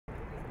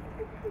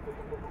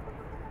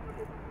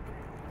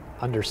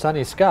Under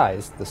sunny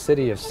skies, the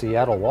city of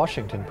Seattle,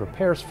 Washington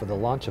prepares for the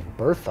launch of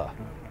Bertha,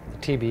 the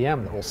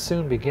TBM that will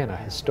soon begin a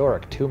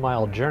historic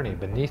 2-mile journey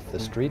beneath the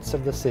streets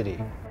of the city.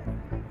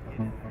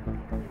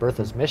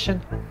 Bertha's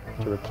mission?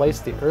 To replace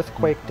the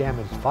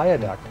earthquake-damaged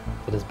viaduct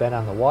that has been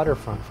on the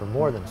waterfront for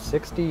more than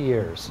 60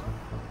 years.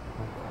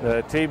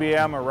 The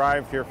TBM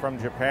arrived here from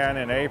Japan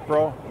in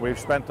April. We've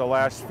spent the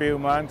last few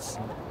months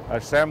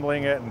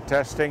assembling it and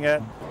testing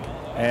it.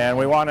 And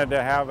we wanted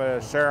to have a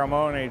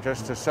ceremony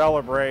just to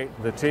celebrate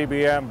the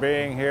TBM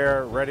being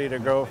here, ready to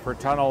go for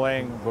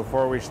tunneling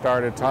before we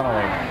started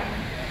tunneling.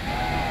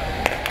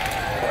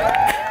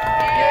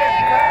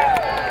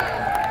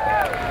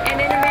 And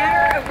in a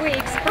matter of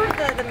weeks,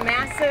 Bertha, the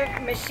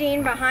massive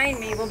machine behind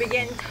me, will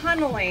begin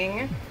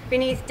tunneling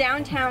beneath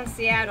downtown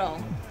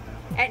Seattle.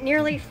 At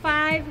nearly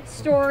 5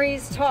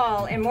 stories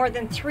tall and more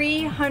than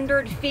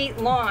 300 feet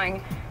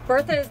long,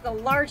 Bertha is the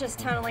largest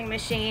tunneling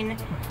machine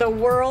the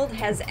world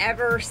has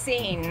ever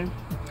seen.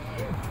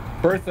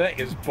 Bertha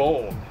is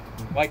bold,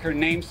 like her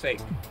namesake,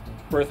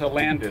 Bertha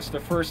Landis, the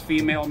first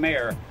female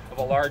mayor of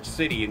a large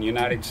city in the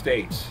United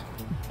States.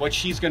 What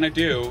she's going to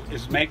do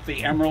is make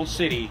the Emerald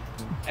City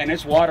and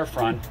its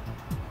waterfront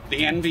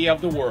the envy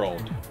of the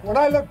world. When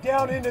I look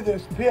down into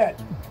this pit,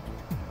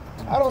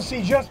 I don't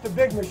see just a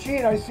big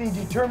machine. I see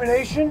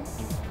determination,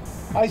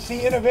 I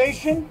see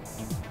innovation,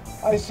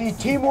 I see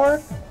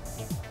teamwork,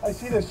 I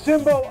see the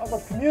symbol of a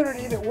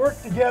community that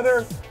worked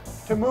together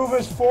to move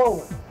us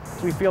forward.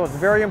 We feel it's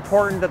very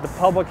important that the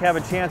public have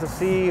a chance to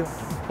see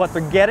what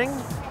they're getting,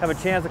 have a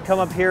chance to come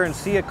up here and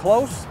see it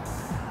close,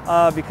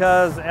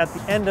 because at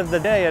the end of the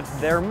day, it's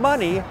their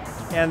money,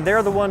 and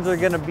they're the ones that are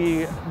going to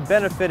be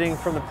benefiting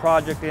from the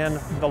project in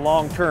the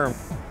long term.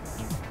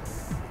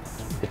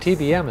 The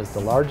TBM is the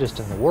largest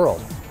in the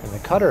world, and the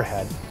cutter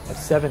head, at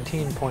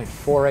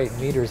 17.48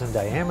 meters in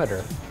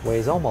diameter,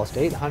 weighs almost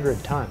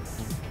 800 tons.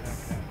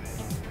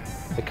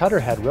 The cutter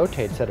head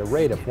rotates at a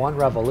rate of 1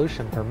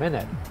 revolution per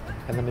minute,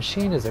 and the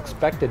machine is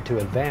expected to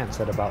advance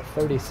at about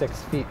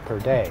 36 feet per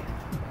day.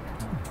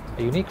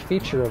 A unique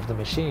feature of the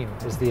machine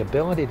is the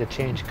ability to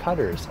change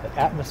cutters at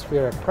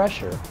atmospheric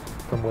pressure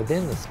from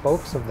within the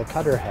spokes of the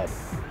cutter head.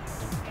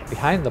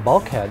 Behind the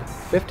bulkhead,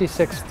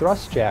 56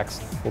 thrust jacks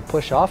will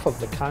push off of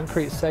the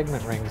concrete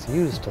segment rings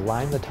used to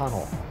line the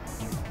tunnel.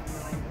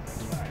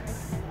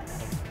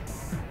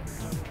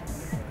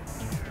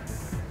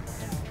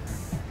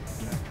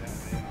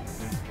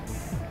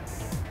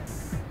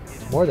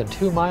 More than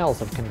 2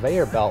 miles of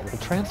conveyor belt will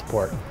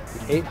transport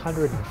the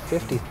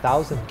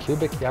 850,000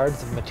 cubic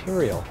yards of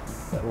material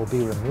that will be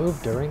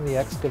removed during the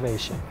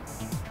excavation.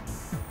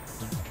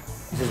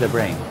 This is the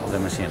brain of the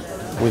machine.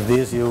 With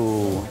this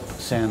you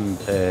send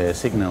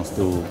signals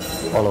to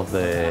all of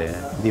the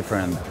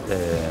different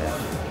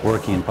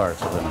working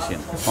parts of the machine.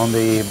 On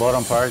the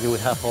bottom part you will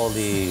have all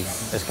the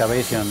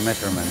excavation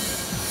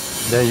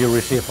measurements. There you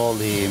receive all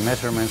the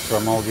measurements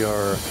from all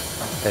your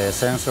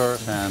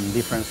sensors and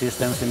different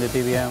systems in the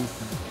TBM,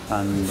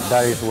 and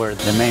that is where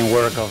the main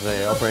work of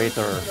the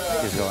operator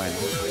is going.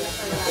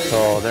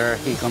 So there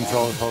he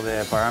controls all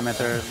the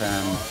parameters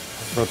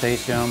and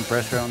rotation,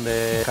 pressure on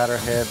the cutter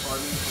head,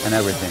 and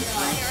everything.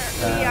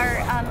 We are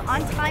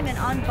on time and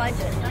on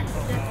budget,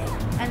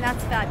 and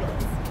that's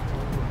fabulous.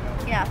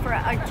 Yeah, for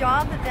a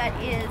job that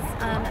is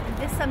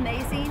this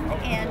amazing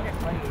and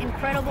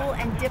incredible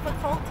and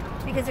difficult,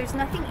 because there's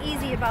nothing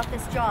easy about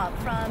this job,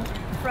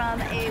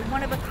 from a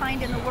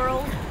one-of-a-kind in the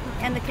world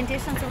and the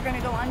conditions we're going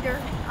to go under,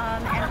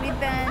 and we've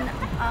been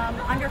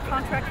under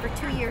contract for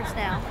 2 years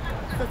now,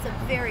 so it's a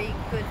very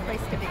good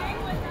place to be.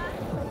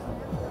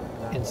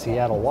 In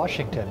Seattle,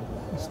 Washington,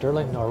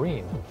 Sterling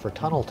Noreen for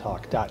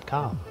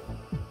TunnelTalk.com.